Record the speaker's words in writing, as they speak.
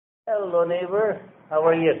Hello, neighbor. How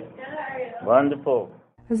are you? Good, how are you? Wonderful.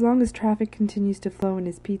 As long as traffic continues to flow in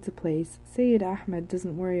his pizza place, Sayed Ahmed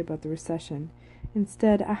doesn't worry about the recession.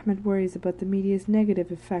 Instead, Ahmed worries about the media's negative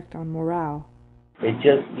effect on morale. It's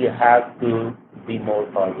just you have to be more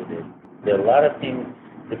positive. There are a lot of things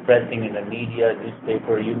depressing in the media,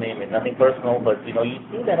 newspaper, you name it. Nothing personal, but you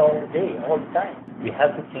see that all day, all the time. We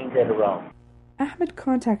have to change that around. Ahmed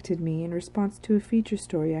contacted me in response to a feature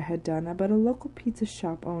story I had done about a local pizza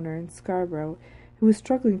shop owner in Scarborough who was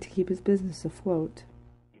struggling to keep his business afloat.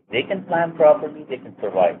 If they can plan properly, they can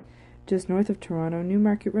survive. Just north of Toronto,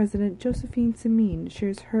 Newmarket resident Josephine Samin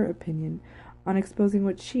shares her opinion on exposing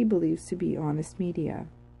what she believes to be honest media.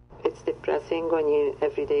 It's depressing when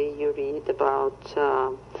every day you read about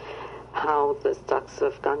how the stocks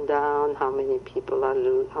have gone down, how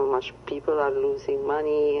much people are losing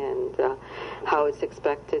money, and how it's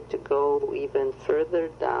expected to go even further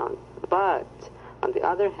down. But on the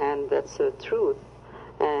other hand, that's the truth,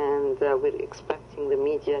 and we're expecting the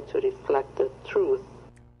media to reflect the truth.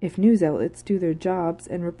 If news outlets do their jobs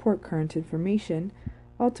and report current information,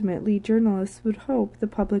 ultimately journalists would hope the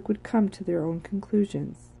public would come to their own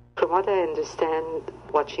conclusions. From what I understand,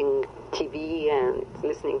 watching TV and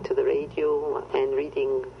listening to the radio and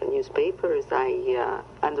reading newspapers, I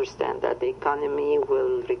understand that the economy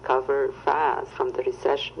will recover fast from the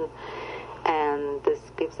recession, and this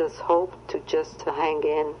gives us hope to just hang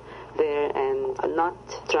in there and not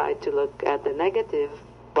try to look at the negative,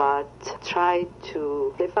 but try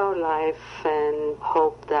to live our life and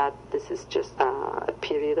hope that this is just a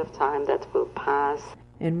period of time that will pass.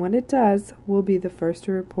 And when it does, we'll be the first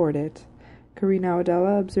to report it. Kareen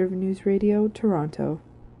Awadalla, Observer News Radio, Toronto.